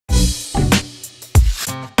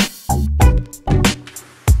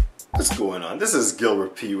What's going on? This is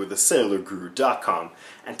Gilbert P with thecellularguru.com,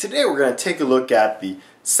 and today we're going to take a look at the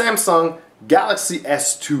Samsung Galaxy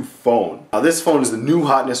S2 phone. Now this phone is the new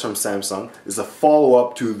hotness from Samsung. It's a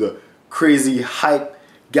follow-up to the crazy hype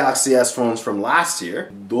Galaxy S phones from last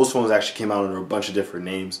year. Those phones actually came out under a bunch of different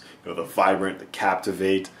names. You know, the Vibrant, the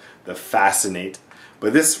Captivate, the Fascinate.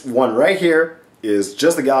 But this one right here is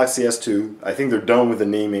just the Galaxy S2. I think they're done with the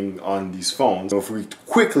naming on these phones. So if we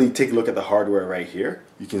quickly take a look at the hardware right here,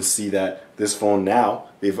 you can see that this phone now,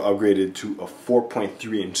 they've upgraded to a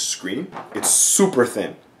 4.3 inch screen. It's super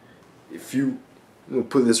thin. If you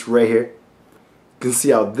put this right here, you can see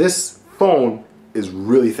how this phone is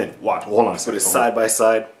really thin. Watch, hold on. Put it side by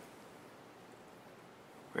side.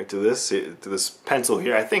 Right to this pencil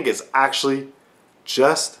here. I think it's actually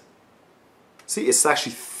just, see, it's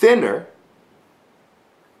actually thinner.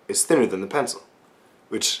 It's thinner than the pencil,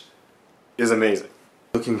 which is amazing.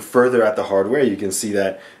 Looking further at the hardware, you can see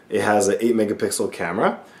that it has an 8 megapixel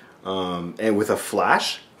camera and with a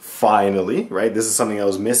flash, finally, right? This is something that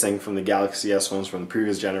was missing from the Galaxy S phones from the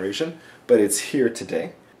previous generation, but it's here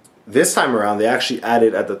today. This time around, they actually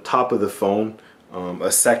added at the top of the phone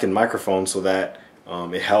a second microphone so that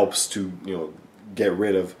it helps to, you know, get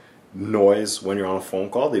rid of noise when you're on a phone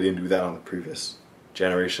call. They didn't do that on the previous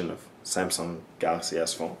generation of Samsung Galaxy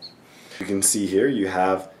S phones. You can see here you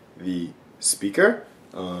have the speaker,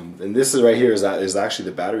 and this is right here is actually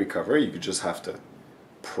the battery cover. You could just have to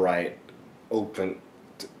pry it open.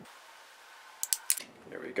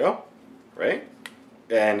 There we go, right?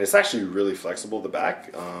 And it's actually really flexible, the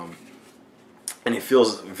back, and it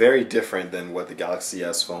feels very different than what the Galaxy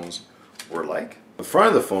S phones were like. In front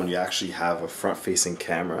of the phone, you actually have a front-facing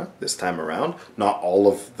camera this time around. Not all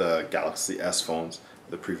of the Galaxy S phones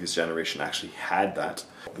the previous generation actually had that.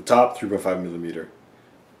 The top, 3.5 millimeter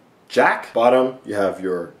jack. Bottom, you have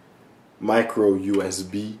your micro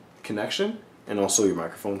USB connection and also your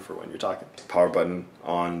microphone for when you're talking. Power button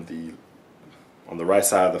on the right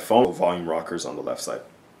side of the phone, volume rockers on the left side.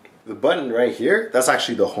 The button right here, that's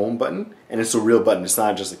actually the home button, and it's a real button. It's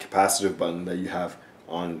not just a capacitive button that you have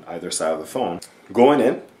on either side of the phone. Going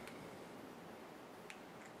in,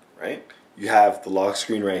 right? You have the lock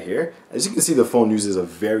screen right here. As you can see, the phone uses a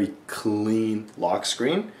very clean lock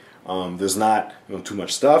screen. There's not, you know, too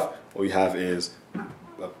much stuff. All you have is,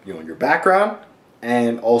 you know, your background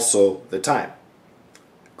and also the time.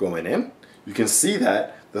 Going in, you can see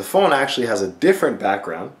that the phone actually has a different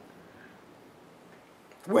background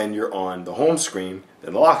when you're on the home screen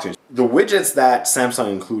than the lock screen. The widgets that Samsung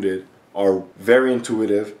included are very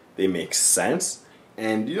intuitive. They make sense.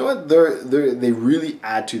 And you know what? They really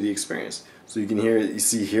add to the experience. So you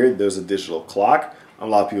see here, there's a digital clock. A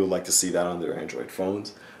lot of people like to see that on their Android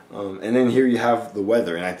phones. And then here you have the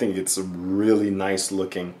weather, and I think it's a really nice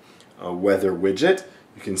looking weather widget.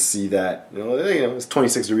 You can see that, you know, it's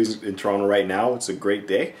 26 degrees in Toronto right now. It's a great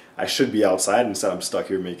day. I should be outside, instead I'm stuck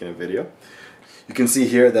here making a video. You can see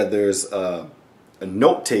here that there's a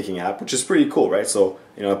note-taking app, which is pretty cool, right? So,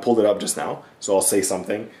 you know, I pulled it up just now. So I'll say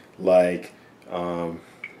something like,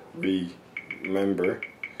 remember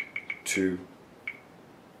to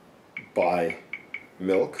buy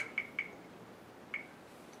milk,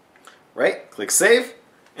 right? Click save,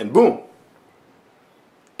 and boom,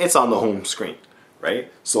 it's on the home screen,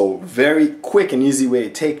 right? So very quick and easy way to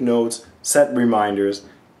take notes, set reminders,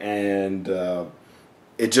 and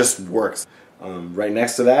it just works. Right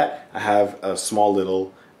next to that, I have a small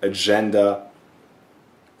little agenda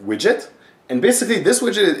widget. And basically, this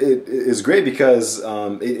widget is great because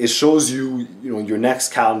it shows you, you know, your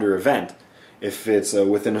next calendar event if it's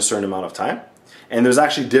within a certain amount of time. And there's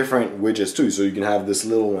actually different widgets too. So you can have this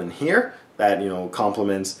little one here that, you know,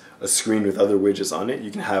 complements a screen with other widgets on it.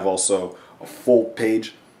 You can have also a full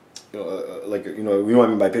page, like, you know what I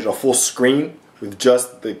mean by page, a full screen with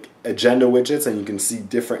just the agenda widgets, and you can see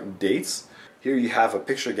different dates. Here you have a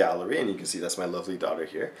picture gallery, and you can see that's my lovely daughter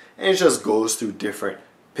here. And it just goes through different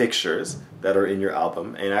pictures that are in your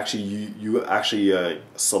album, and actually you actually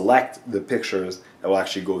select the pictures that will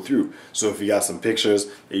actually go through. So if you got some pictures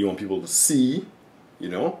that you want people to see, you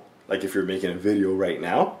know, like if you're making a video right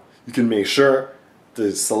now, you can make sure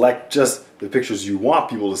to select just the pictures you want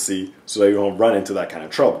people to see so that you don't run into that kind of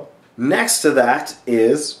trouble. Next to that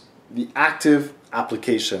is the active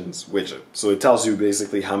applications widget. So it tells you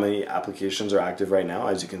basically how many applications are active right now.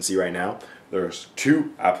 As you can see right now, there's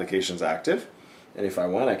 2 applications active. And if I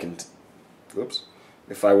want, I can,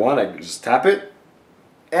 if I want, I can just tap it,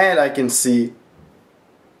 and I can see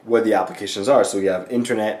what the applications are. So we have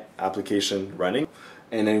internet application running,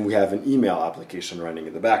 and then we have an email application running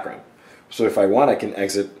in the background. So if I want, I can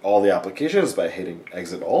exit all the applications by hitting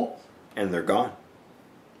exit all, and they're gone.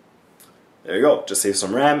 There you go. Just save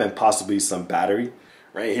some RAM and possibly some battery.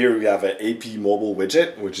 Right here we have an AP Mobile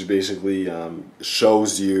widget, which basically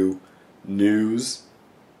shows you news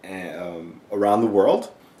around the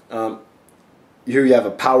world. Here you have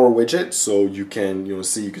a power widget, so you can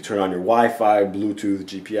see you can turn on your Wi-Fi, Bluetooth,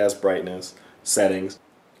 GPS, brightness, settings.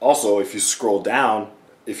 Also, if you scroll down,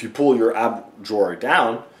 if you pull your app drawer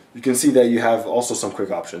down, you can see that you have also some quick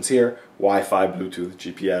options here: Wi-Fi, Bluetooth,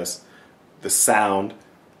 GPS, the sound,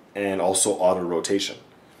 and also auto rotation,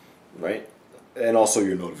 right? And also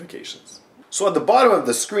your notifications. So at the bottom of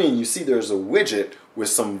the screen, you see there's a widget with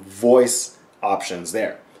some voice options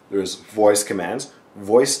there. There's voice commands,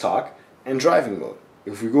 voice talk, and driving mode.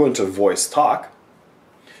 If we go into voice talk,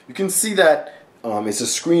 you can see that it's a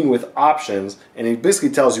screen with options, and it basically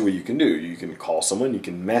tells you what you can do. You can call someone, you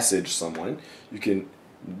can message someone, you can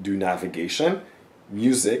do navigation,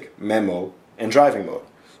 music, memo, and driving mode.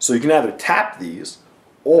 So you can either tap these,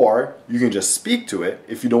 or you can just speak to it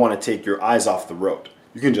if you don't want to take your eyes off the road.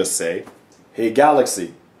 You can just say, "Hey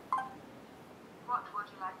Galaxy, what would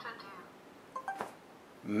you like to do?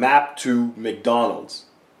 Map to McDonald's."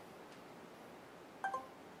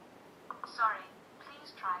 Sorry,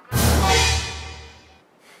 please try again.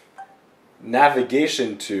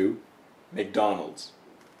 Navigation to McDonald's.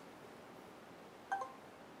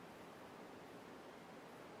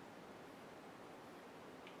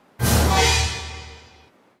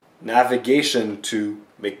 Navigation to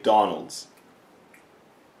McDonald's.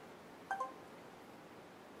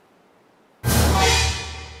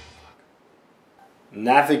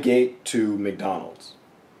 Navigate to McDonald's.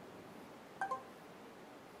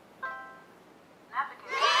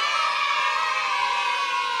 Navigate.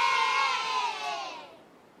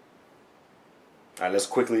 Alright, let's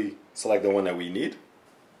quickly select the one that we need.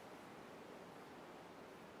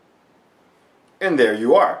 And there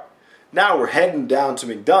you are. Now we're heading down to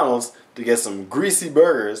McDonald's to get some greasy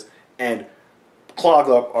burgers and clog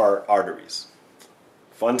up our arteries.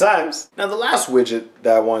 Fun times. Now the last widget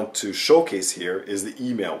that I want to showcase here is the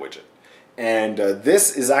email widget. And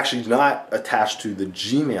this is actually not attached to the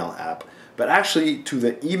Gmail app, but actually to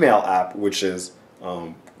the email app, which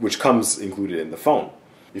comes included in the phone.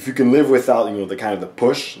 If you can live without the kind of the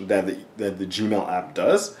push that the Gmail app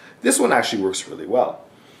does, this one actually works really well.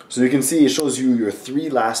 So you can see it shows you your 3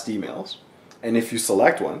 last emails, and if you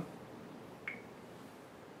select one,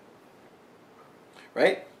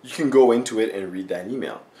 right, you can go into it and read that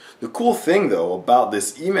email. The cool thing though about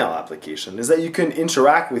this email application is that you can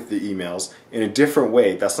interact with the emails in a different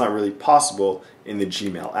way that's not really possible in the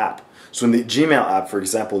Gmail app. So in the Gmail app, for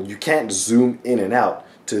example, you can't zoom in and out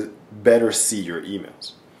to better see your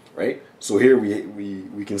emails, right? So here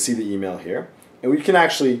we can see the email here, and we can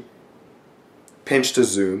actually pinch to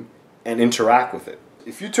zoom and interact with it.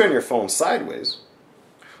 If you turn your phone sideways,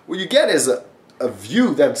 what you get is a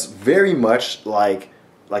view that's very much like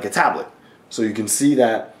a tablet. So you can see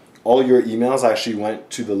that all your emails actually went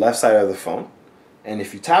to the left side of the phone, and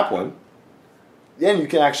if you tap one, then you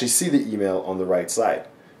can actually see the email on the right side,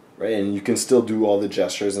 right? And you can still do all the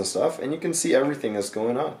gestures and stuff, and you can see everything that's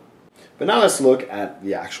going on. But now let's look at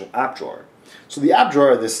the actual app drawer. So the app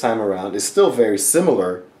drawer this time around is still very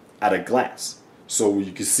similar at a glance. So what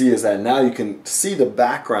you can see is that now you can see the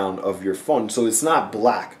background of your phone. So it's not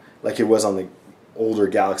black like it was on the older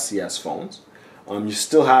Galaxy S phones. You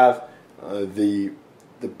still have the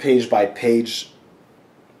page by page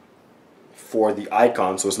for the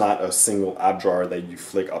icon, so it's not a single app drawer that you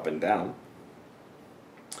flick up and down.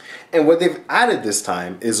 And what they've added this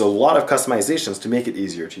time is a lot of customizations to make it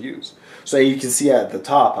easier to use. So you can see at the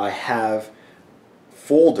top I have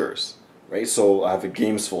folders. Right, so I have a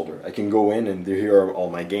games folder. I can go in and here are all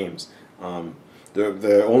my games.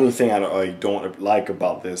 The only thing I don't like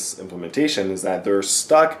about this implementation is that they're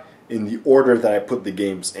stuck in the order that I put the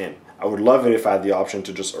games in. I would love it if I had the option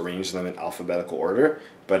to just arrange them in alphabetical order,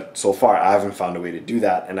 but so far I haven't found a way to do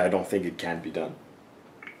that, and I don't think it can be done.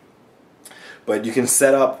 But you can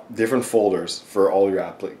set up different folders for all your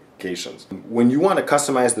applications. When you want to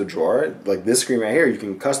customize the drawer, like this screen right here, you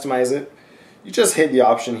can customize it. You just hit the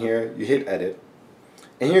option here, you hit edit,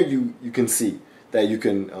 and here you can see that you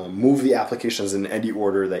can move the applications in any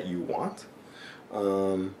order that you want.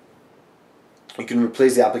 You can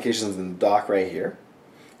replace the applications in the dock right here,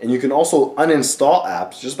 and you can also uninstall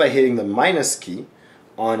apps just by hitting the minus key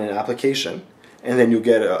on an application, and then you'll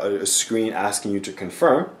get a screen asking you to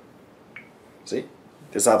confirm. See,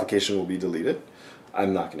 this application will be deleted.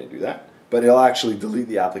 I'm not going to do that, but it'll actually delete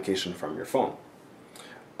the application from your phone.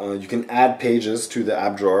 You can add pages to the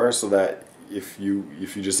app drawer so that if you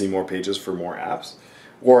just need more pages for more apps,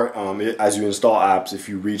 or as you install apps, if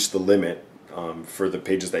you reach the limit, for the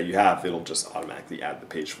pages that you have, it'll just automatically add the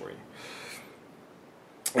page for you.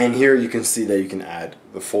 And here you can see that you can add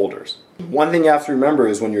the folders. One thing you have to remember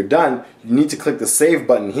is when you're done, you need to click the save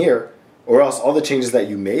button here, or else all the changes that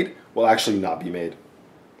you made will actually not be made.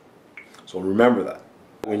 So remember that.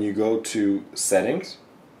 When you go to settings,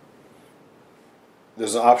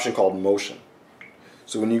 there's an option called motion.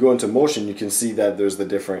 So when you go into motion, you can see that there's the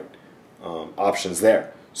different options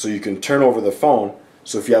there. So you can turn over the phone.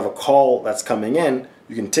 So if you have a call that's coming in,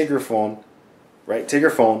 you can take your phone, right? Take your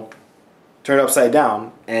phone, turn it upside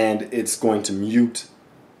down, and it's going to mute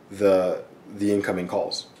the incoming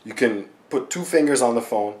calls. You can put 2 fingers on the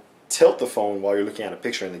phone, tilt the phone while you're looking at a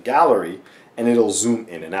picture in the gallery, and it'll zoom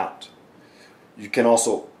in and out. You can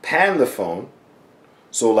also pan the phone.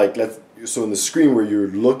 So so in the screen where you're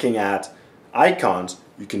looking at icons,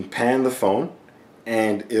 you can pan the phone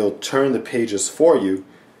and it'll turn the pages for you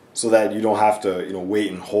so that you don't have to,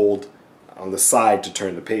 wait and hold on the side to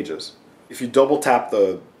turn the pages. If you double tap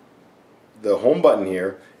the home button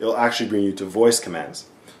here, it'll actually bring you to voice commands.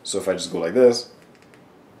 So if I just go like this,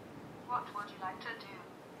 What would you like to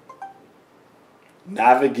do?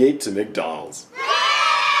 navigate to McDonald's.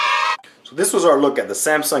 So this was our look at the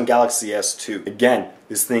Samsung Galaxy S2. Again,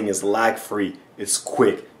 this thing is lag-free, it's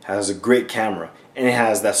quick, has a great camera, and it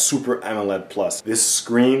has that Super AMOLED Plus. This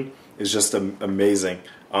screen is just amazing.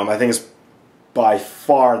 I think it's by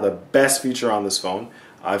far the best feature on this phone.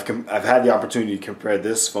 I've had the opportunity to compare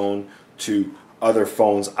this phone to other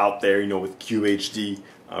phones out there, with QHD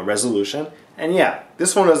resolution. And yeah,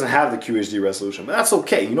 this phone doesn't have the QHD resolution, but that's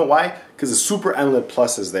okay. You know why? Because the Super AMOLED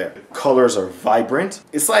Plus is there. The colors are vibrant.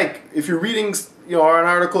 It's like if you're reading, an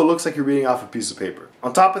article, it looks like you're reading off a piece of paper.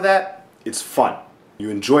 On top of that, it's fun. You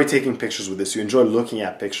enjoy taking pictures with this. You enjoy looking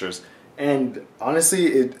at pictures, and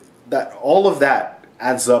honestly, all of that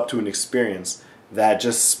adds up to an experience that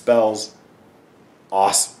just spells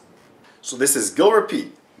awesome. So this is Gilbert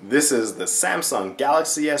P. This is the Samsung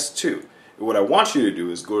Galaxy S2. And what I want you to do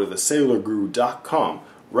is go to thecellularguru.com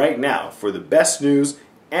right now for the best news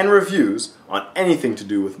and reviews on anything to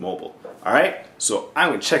do with mobile. Alright, so I'm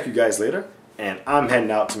going to check you guys later, and I'm heading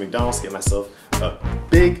out to McDonald's to get myself a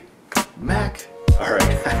Big